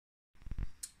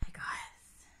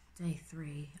day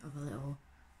 3 of a little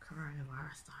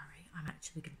coronavirus diary. I'm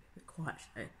actually going to be a bit quiet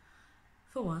today.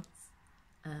 For once,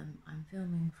 I'm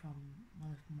filming from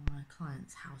one of my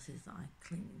clients' houses that I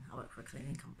clean. I work for a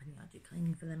cleaning company. I do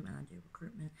cleaning for them and I do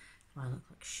recruitment, so I look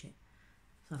like shit.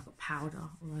 So I've got powder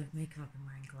all over me because I've been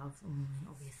wearing gloves all morning,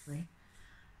 obviously.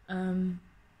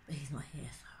 But he's not here,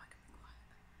 so I can be quiet.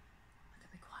 I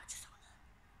can be quiet just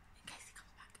in case he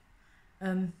comes back.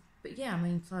 But yeah, I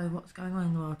mean, so what's going on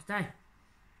in the world today?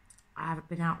 I haven't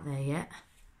been out there yet.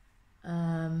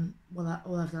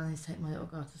 All I've done is take my little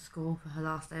girl to school for her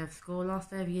last day of school,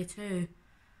 last day of year 2.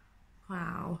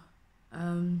 Wow.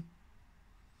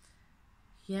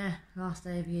 Yeah, last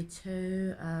day of year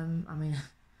 2. I mean,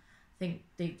 I think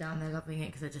deep down they're loving it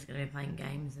because they're just going to be playing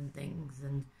games and things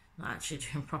and not actually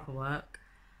doing proper work.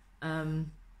 I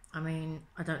mean,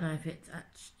 I don't know if it's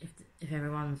if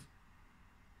everyone's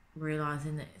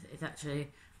realising that it's actually,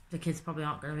 the kids probably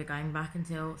aren't going to be going back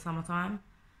until summertime.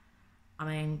 I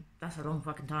mean, that's a long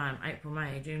fucking time. April,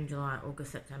 May, June, July,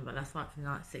 August, September. That's like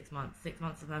 6 months. 6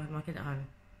 months of having my kid at home.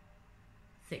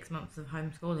 6 months of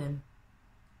homeschooling.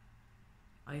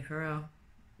 Are you for real?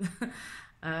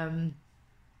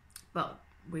 But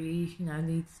we,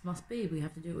 needs must be. We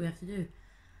have to do what we have to do.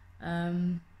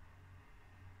 I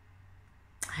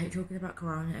hate talking about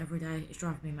Corona every day. It's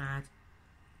driving me mad.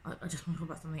 I just want to talk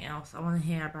about something else. I want to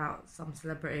hear about some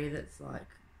celebrity that's like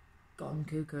gone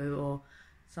cuckoo, or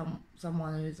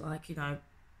someone who's like, done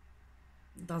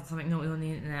something naughty on the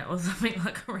internet or something.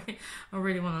 Like I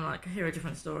really want to like hear a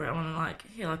different story. I want to like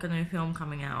hear like a new film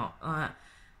coming out,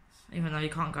 even though you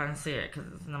can't go and see it because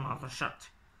the cinemas are shut.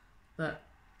 But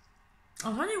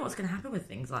I'm wondering what's going to happen with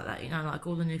things like that. Like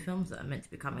all the new films that are meant to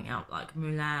be coming out, like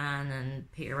Mulan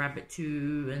and Peter Rabbit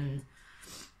 2 and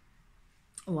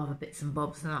all other bits and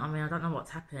bobs. And I mean, I don't know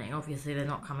what's happening. Obviously, they're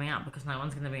not coming out because no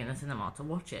one's going to be in the cinema to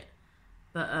watch it.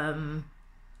 But I'm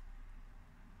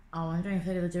wondering if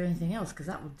they're going to do anything else, because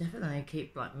that will definitely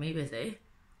keep like me busy.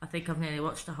 I think I've nearly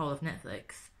watched the whole of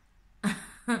Netflix.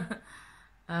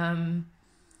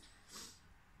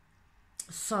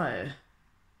 So,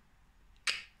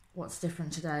 what's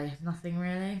different today? Nothing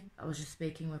really. I was just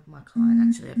speaking with my client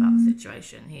actually about the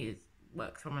situation. He's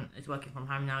working from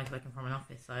home now. He's working from an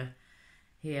office, so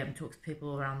he talks to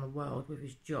people around the world with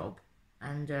his job,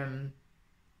 and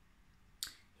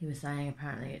he was saying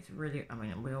apparently it's really, I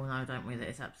mean, we all know, don't we, that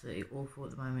it's absolutely awful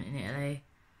at the moment in Italy.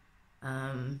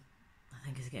 I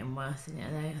think it's getting worse in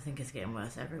Italy. I think it's getting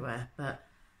worse everywhere. But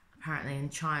apparently in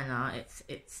China,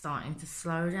 it's starting to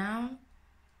slow down.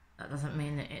 That doesn't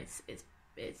mean that it's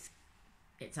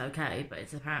okay, but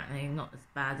it's apparently not as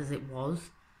bad as it was.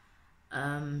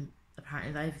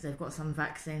 Apparently they've got some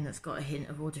vaccine that's got a hint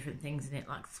of all different things in it,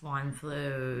 like swine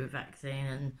flu vaccine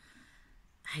and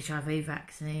HIV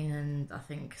vaccine and I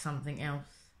think something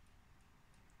else.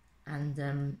 And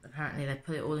apparently they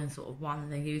put it all in sort of one,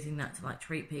 and they're using that to like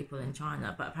treat people in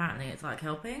China, but apparently it's like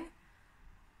helping.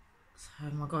 So,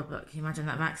 oh my god, but can you imagine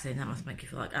that vaccine? That must make you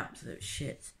feel like absolute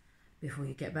shit before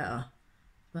you get better.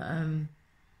 But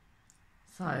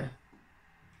so I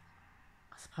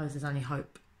suppose there's only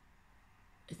hope,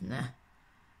 isn't there?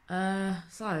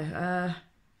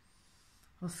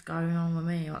 What's going on with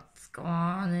me? What's going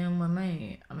on with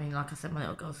me? I mean, like I said, my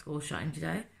little girl's school's shutting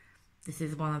today. This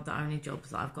is one of the only jobs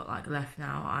that I've got like left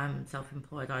now. I'm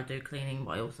self-employed. I do cleaning,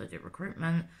 but I also do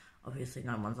recruitment. Obviously,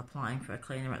 no one's applying for a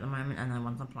cleaner at the moment, and no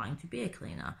one's applying to be a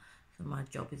cleaner. So my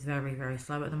job is very, very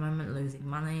slow at the moment, losing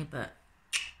money. But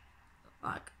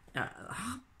like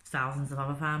thousands of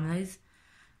other families,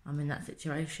 I'm in that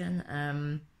situation.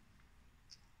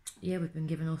 Yeah, we've been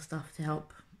given all stuff to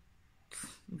help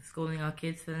with schooling our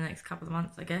kids for the next couple of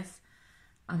months, I guess.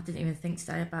 I didn't even think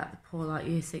today about the poor like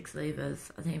year 6 leavers.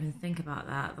 I didn't even think about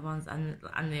that. The ones and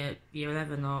the year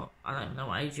 11, or I don't know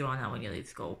what age you are now when you leave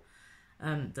school.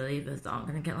 The leavers that aren't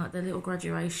going to get like their little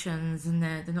graduations, and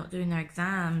they're not doing their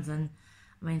exams. And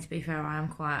I mean, to be fair, I am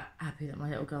quite happy that my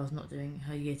little girl's not doing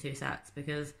her year 2 SATs,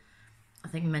 because I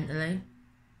think mentally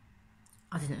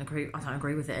I don't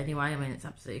agree with it anyway. I mean, it's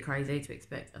absolutely crazy to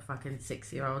expect a fucking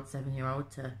 6-year-old, 7-year-old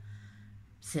to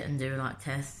sit and do like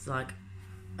tests, like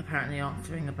apparently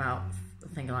answering about, I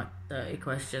think, like 30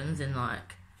 questions in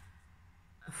like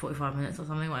 45 minutes or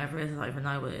something, whatever it is. I don't even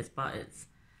know what it is, but it's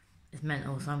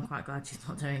mental. So I'm quite glad she's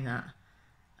not doing that.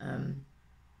 I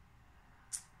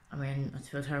mean, I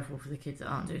feel terrible for the kids that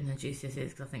aren't doing their GCSEs,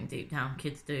 because I think deep down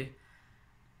kids do,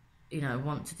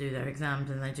 want to do their exams,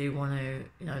 and they do want to,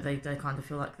 they kind of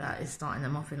feel like that is starting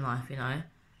them off in life,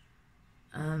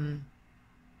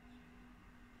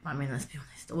 I mean, let's be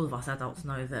honest, all of us adults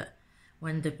know that.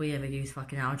 When did we ever use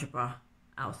fucking algebra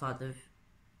outside of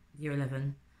year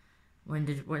 11? When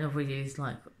have we used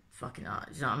like fucking art?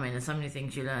 Do you know what I mean? There's so many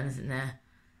things you learn, isn't there,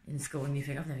 in school, and you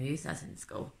think I've never used that in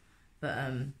school. But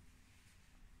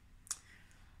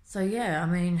so yeah, I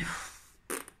mean,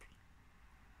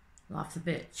 life's a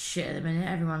bit shit at the minute.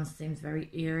 Everyone seems very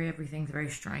eerie. Everything's very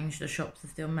strange. The shops are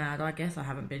still mad, I guess. I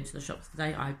haven't been to the shops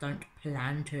today. I don't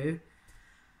plan to.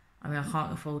 I mean, I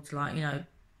can't afford to, like,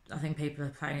 I think people are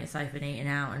playing it safe and eating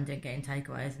out and getting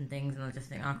takeaways and things, and I just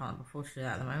think I can't afford to do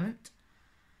that at the moment.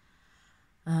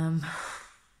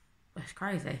 It's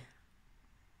crazy.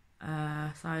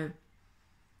 So,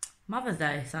 Mother's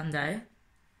Day, Sunday.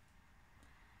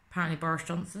 Apparently Boris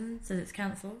Johnson says it's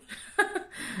cancelled.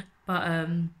 But,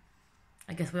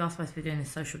 I guess we are supposed to be doing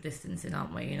this social distancing,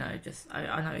 aren't we?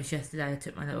 I noticed yesterday I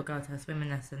took my little girl to her swimming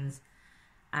lessons,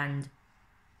 and,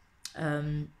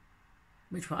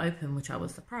 which were open, which I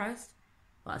was surprised.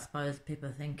 But I suppose people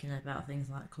are thinking about things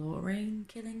like chlorine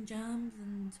killing germs,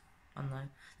 and I don't know.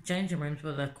 The changing rooms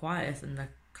were the quietest and the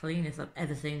cleanest I've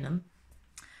ever seen them.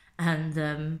 And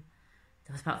there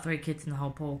was about 3 kids in the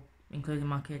whole pool, including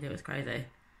my kid. It was crazy.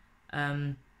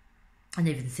 And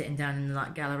even sitting down in the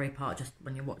like gallery part, just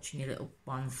when you're watching your little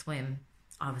ones swim,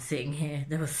 I was sitting here.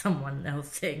 There was someone else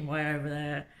sitting way over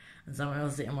there, and someone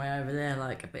else sitting way over there.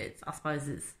 Like a bit. I suppose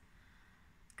it's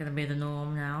going to be the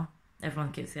norm now.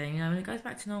 Everyone keeps saying, when it goes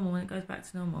back to normal, when it goes back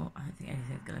to normal. I don't think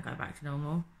anything's going to go back to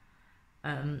normal.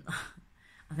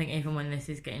 I think even when this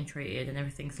is getting treated and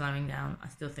everything's slowing down, I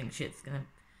still think shit's going to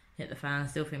hit the fan. I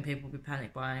still think people will be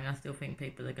panic buying. I still think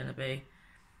people are going to be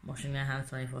washing their hands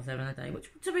 24/7 a day, which,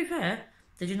 to be fair,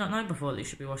 did you not know before that you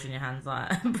should be washing your hands like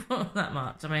that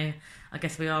much? I mean, I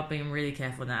guess we are being really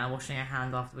careful now, washing our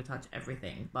hands after we touch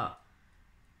everything, but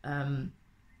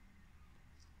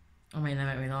I mean, they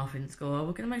make me laugh in school.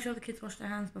 We're going to make sure the kids wash their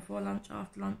hands before lunch,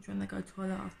 after lunch, when they go to the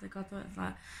toilet, after they go to the toilet. It's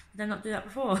like, did they not do that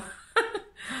before?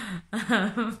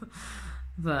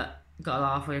 But, gotta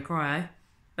laugh or you cry.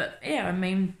 But, yeah, I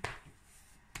mean,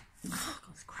 oh,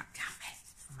 God, it's crap down me.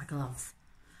 It's on my gloves.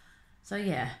 So,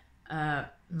 yeah,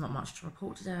 not much to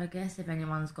report today, I guess. If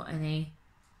anyone's got any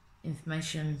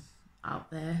information out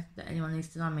there that anyone needs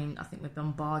to know. I mean, I think we're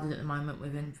bombarded at the moment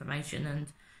with information and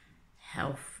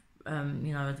health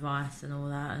advice and all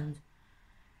that, and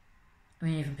I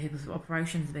mean, even people's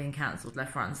operations are being cancelled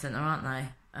left, right and centre, aren't they?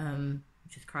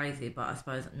 Which is crazy, but I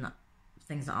suppose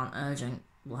things that aren't urgent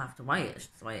will have to wait. It's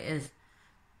just the way it is.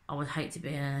 I would hate to be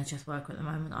an NHS worker at the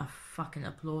moment. I fucking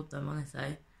applaud them,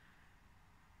 honestly.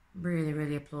 Really,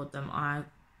 really applaud them. I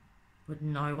would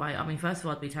no way. I mean, first of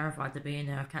all, I'd be terrified to be in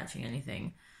there of catching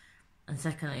anything. And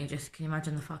secondly, just can you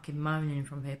imagine the fucking moaning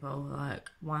from people? Like,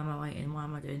 why am I waiting? Why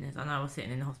am I doing this? I know I was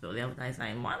sitting in the hospital the other day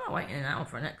saying, why am I waiting an hour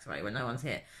for an x-ray when no one's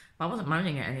here? But I wasn't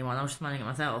moaning at anyone. I was just moaning at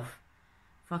myself.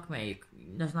 Fuck me.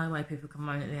 There's no way people can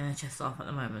moan at the NHS staff at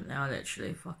the moment. They are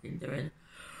literally fucking doing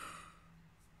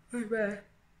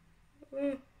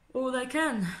all they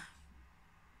can.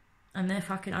 And they're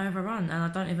fucking overrun. And I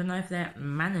don't even know if they're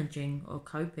managing or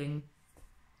coping.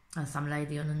 Some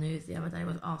lady on the news the other day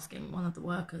was asking one of the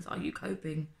workers, are you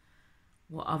coping?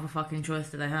 What other fucking choice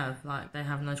do they have? Like, they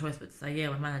have no choice but to say, yeah,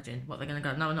 we're managing. What, they're going to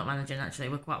go, no, we're not managing, actually.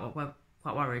 We're quite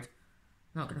worried.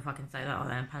 Not going to fucking say that, are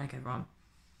they? And panic everyone.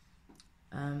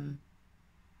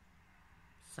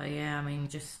 So, yeah, I mean,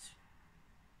 just,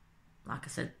 like I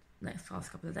said,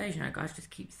 last couple of days, guys, just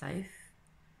keep safe.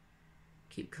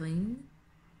 Keep clean.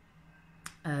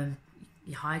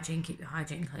 Your hygiene, keep your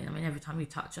hygiene clean. I mean, every time you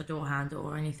touch a door handle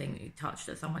or anything that you touch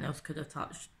that someone else could have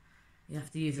touched, you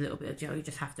have to use a little bit of gel. You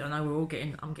just have to. I know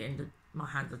I'm getting my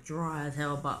hands are dry as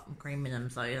hell, but I'm creaming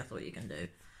them, so that's what you can do.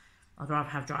 I'd rather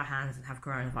have dry hands than have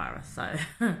coronavirus.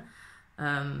 So,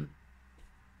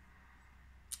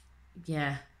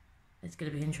 yeah, it's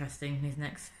going to be interesting these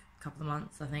next couple of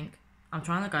months, I think. I'm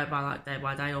trying to go by like day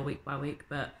by day or week by week,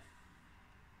 but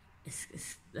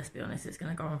it's let's be honest, it's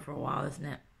going to go on for a while, isn't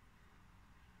it?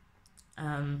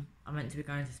 I'm meant to be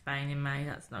going to Spain in May.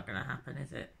 That's not going to happen,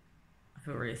 is it? I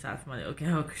feel really sad for my little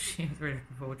girl because she was really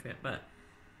looking forward to it. But,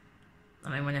 I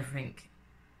mean, when everything,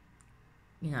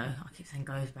 I keep saying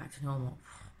goes back to normal.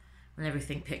 When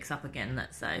everything picks up again,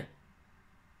 let's say,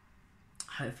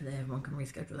 hopefully everyone can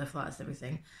reschedule their flights and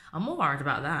everything. I'm more worried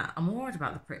about that. I'm more worried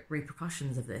about the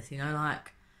repercussions of this,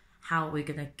 like, how are we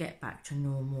going to get back to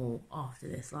normal after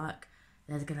this? Like,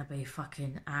 there's going to be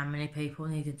fucking how many people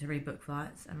needing to rebook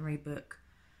flights and rebook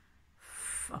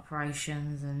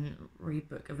operations and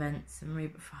rebook events and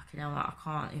rebook fucking hell. Like, I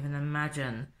can't even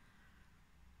imagine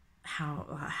how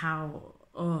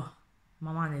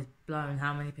my mind is blown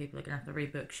how many people are going to have to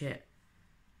rebook shit.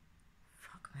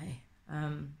 Fuck me.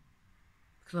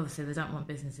 Because obviously they don't want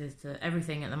businesses to,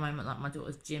 everything at the moment, like my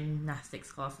daughter's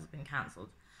gymnastics class has been cancelled.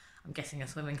 I'm guessing your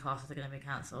swimming classes are going to be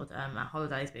cancelled. Our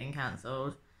holiday's being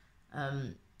cancelled.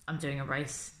 I'm doing a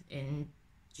race in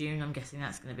June. I'm guessing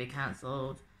that's going to be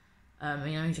cancelled.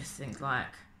 You just think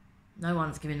like, no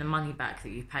one's giving the money back that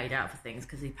you paid out for things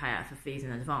because you pay out for fees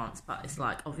in advance. But it's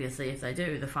like, obviously, if they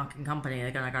do, the fucking company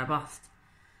are going to go bust.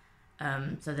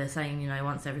 So they're saying,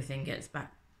 once everything gets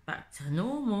back to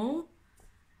normal,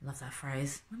 I love that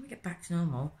phrase, when we get back to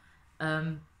normal,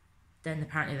 then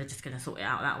apparently they're just going to sort it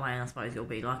out that way, and I suppose it'll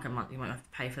be like a month, you won't have to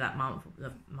pay for that month,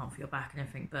 the month you're back and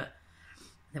everything, but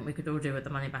I think we could all do with the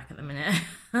money back at the minute.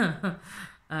 But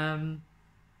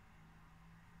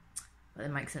it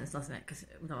makes sense, doesn't it? Because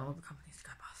we don't want all the companies to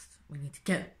go bust. We need to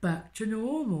get back to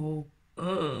normal.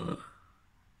 Ugh.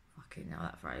 Fucking hell,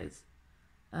 that phrase.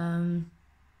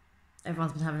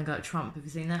 Everyone's been having a go at Trump. Have you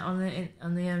seen that on the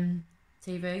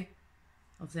TV?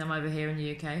 Obviously, I'm over here in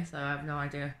the UK, so I have no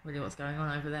idea really what's going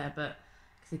on over there. But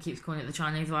because he keeps calling it the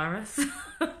Chinese virus.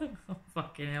 Oh,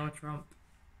 fucking hell, Trump.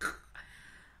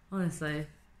 Honestly,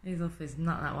 he's off his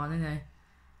nut, that one, isn't he?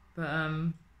 But I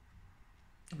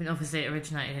mean, obviously it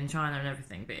originated in China and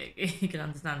everything, but you can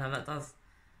understand how that does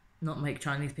not make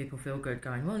Chinese people feel good.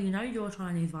 Going, well, your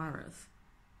Chinese virus.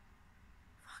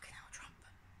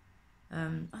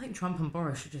 I think Trump and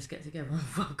Boris should just get together and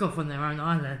fuck off on their own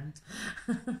island.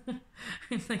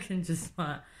 If they can just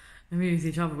amuse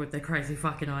each other with their crazy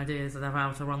fucking ideas of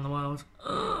how to run the world.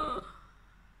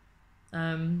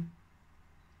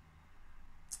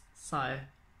 So,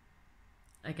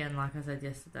 again, like I said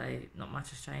yesterday, not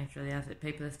much has changed really, has it?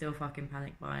 People are still fucking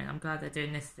panic buying. I'm glad they're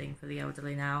doing this thing for the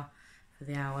elderly now. For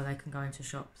the hour they can go into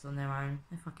shops on their own.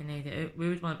 They fucking need it. We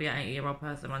would want to be an 80-year-old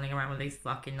person running around with these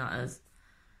fucking nutters.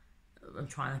 I'm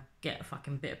trying to get a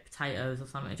fucking bit of potatoes or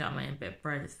something, do you know what I mean? A bit of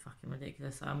bread is fucking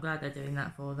ridiculous. So I'm glad they're doing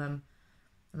that for them.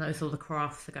 I notice all the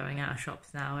crafts are going out of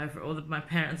shops now. My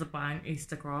parents are buying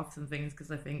Easter crafts and things because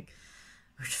they think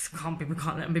we can't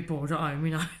let them be bored at home,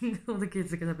 all the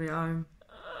kids are going to be at home.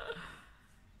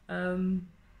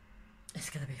 It's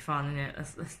going to be fun, isn't it?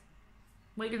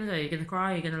 What are you going to do? You're going to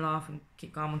cry, you're going to laugh and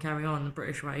keep calm and carry on the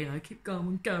British way, keep calm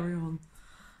and carry on.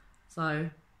 So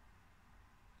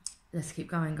let's keep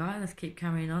going, guys. Let's keep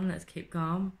carrying on. Let's keep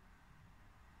calm.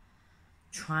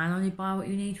 Try and only buy what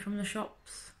you need from the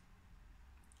shops.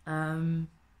 Try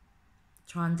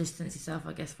and distance yourself,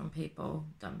 I guess, from people.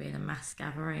 Don't be in a mass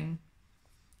gathering.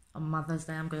 On Mother's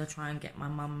Day, I'm going to try and get my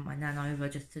mum and my nan over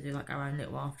just to do like our own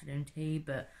little afternoon tea.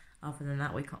 But other than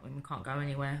that, we can't go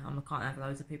anywhere. I can't have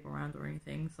loads of people around or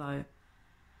anything. So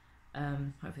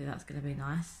hopefully that's going to be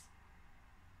nice.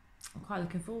 I'm quite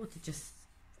looking forward to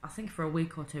I think for a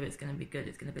week or two it's going to be good.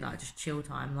 It's going to be like just chill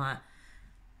time, like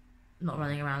not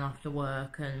running around after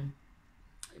work and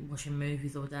watching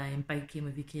movies all day and baking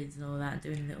with your kids and all that and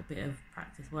doing a little bit of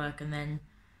practice work. And then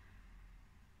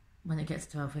when it gets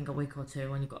to, I think, a week or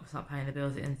two, when you've got to start paying the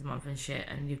bills at the end of the month and shit,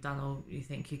 and you've done all you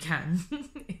think you can,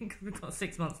 because we've got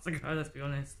 6 months to go, let's be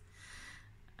honest.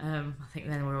 I think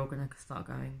then we're all going to start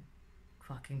going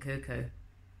fucking cuckoo.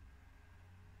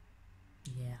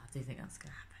 Yeah, I do think that's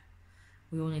going to happen.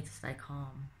 We all need to stay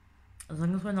calm. As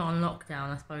long as we're not on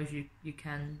lockdown, I suppose you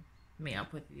can meet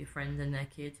up with your friend and their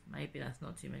kid. Maybe that's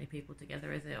not too many people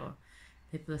together, is it? Or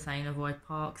people are saying avoid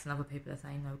parks, and other people are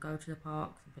saying no, go to the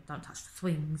parks, but don't touch the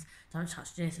swings, don't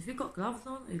touch this. If you've got gloves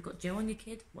on, or you've got gel on your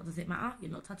kid, what does it matter?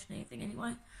 You're not touching anything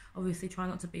anyway. Obviously, try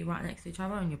not to be right next to each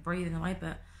other and you're breathing away,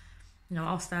 but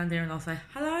I'll stand there and I'll say,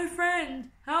 hello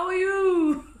friend, how are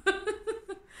you?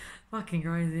 Fucking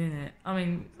crazy, innit? I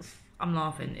mean, I'm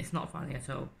laughing. It's not funny at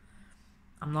all.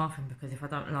 I'm laughing because if I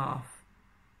don't laugh,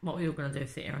 what are you going to do?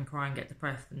 Sit here and cry and get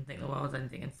depressed and think the world's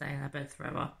ending and stay in our beds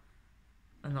forever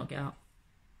and not get up?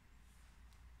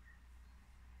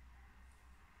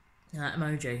 That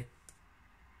emoji.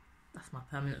 That's my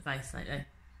permanent face lately.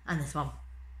 And this one.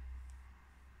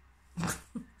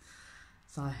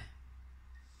 So,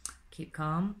 keep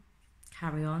calm.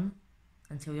 Carry on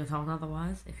until you're told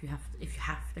otherwise. If you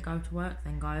have to go to work,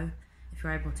 then go. If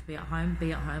you're able to be at home,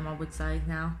 be at home, I would say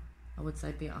now. I would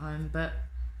say be at home. But,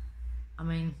 I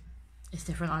mean, it's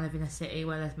different. I live in a city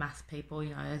where there's mass people,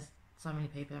 there's so many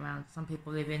people around. Some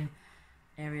people live in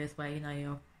areas where,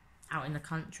 you're out in the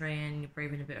country and you're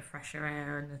breathing a bit of fresher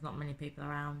air and there's not many people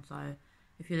around. So,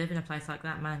 if you live in a place like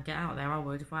that, man, get out there. I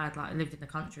would. If I had, lived in the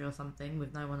country or something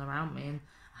with no one around me and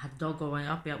I had a dog going,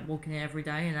 I'd be up walking here every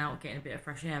day and out getting a bit of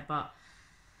fresh air. But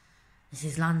this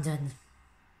is London.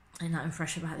 Ain't nothing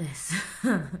fresh about this.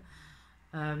 So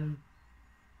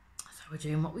we're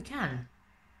doing what we can.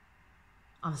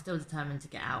 I'm still determined to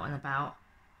get out and about.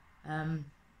 Because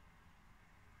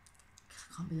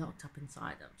I can't be locked up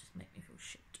inside. That would just make me feel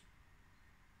shit.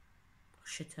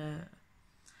 Shitter.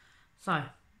 So,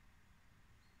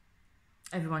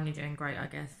 everyone, you're doing great, I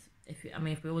guess. If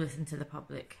we all listen to the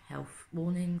public health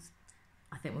warnings,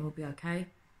 I think we will be okay.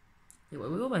 Do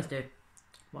what we always do.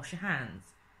 Wash your hands.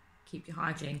 Keep your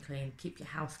hygiene clean. Keep your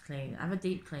house clean. Have a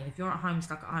deep clean. If you're at home,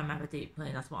 stuck at home, have a deep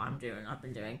clean. That's what I'm doing. I've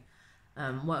been doing.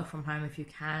 Work from home if you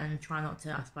can. Try not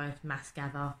to, I suppose, mass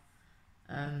gather.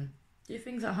 Do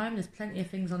things at home. There's plenty of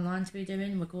things online to be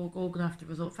doing. We're all going to have to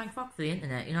resort. Thank fuck for the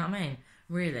internet, you know what I mean?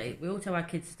 Really. We all tell our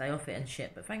kids to stay off it and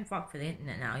shit, but thank fuck for the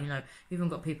internet now. You know, you've even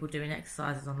got people doing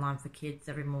exercises online for kids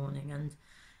every morning, and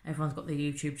everyone's got their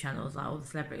YouTube channels. Like all the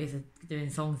celebrities are doing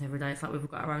songs every day. It's like we've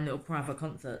got our own little private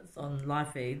concerts on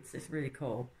live feeds. It's really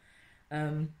cool.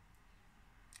 And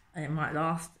it might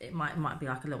last. It might be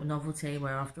like a little novelty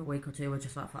where after a week or two we're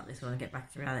just like, fuck this, we want to get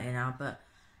back to reality now. But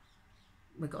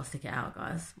we've got to stick it out,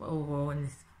 guys. We're all in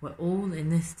this. We're all in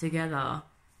this together.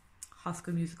 High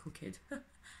School Musical kid.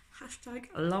 Hashtag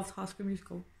I loved High School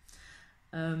Musical.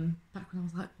 Back when I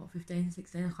was like, 15,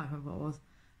 16, I can't remember what it was.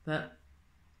 But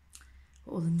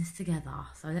we're all in this together.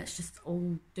 So let's just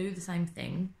all do the same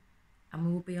thing and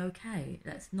we will be okay.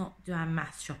 Let's not do our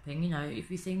mass shopping. You know, if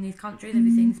you've seen these countries, have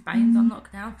you seen Spain's on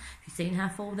lockdown? Have you seen how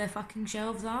full their fucking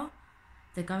shelves are?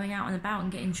 They're going out and about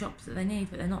and getting shops that they need,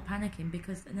 but they're not panicking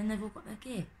and then they've all got their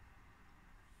gear.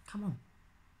 Come on.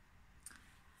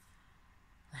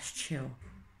 Let's chill.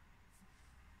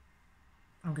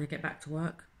 I'm going to get back to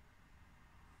work.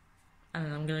 And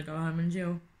then I'm going to go home and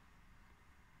chill.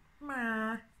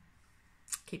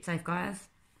 Keep safe, guys.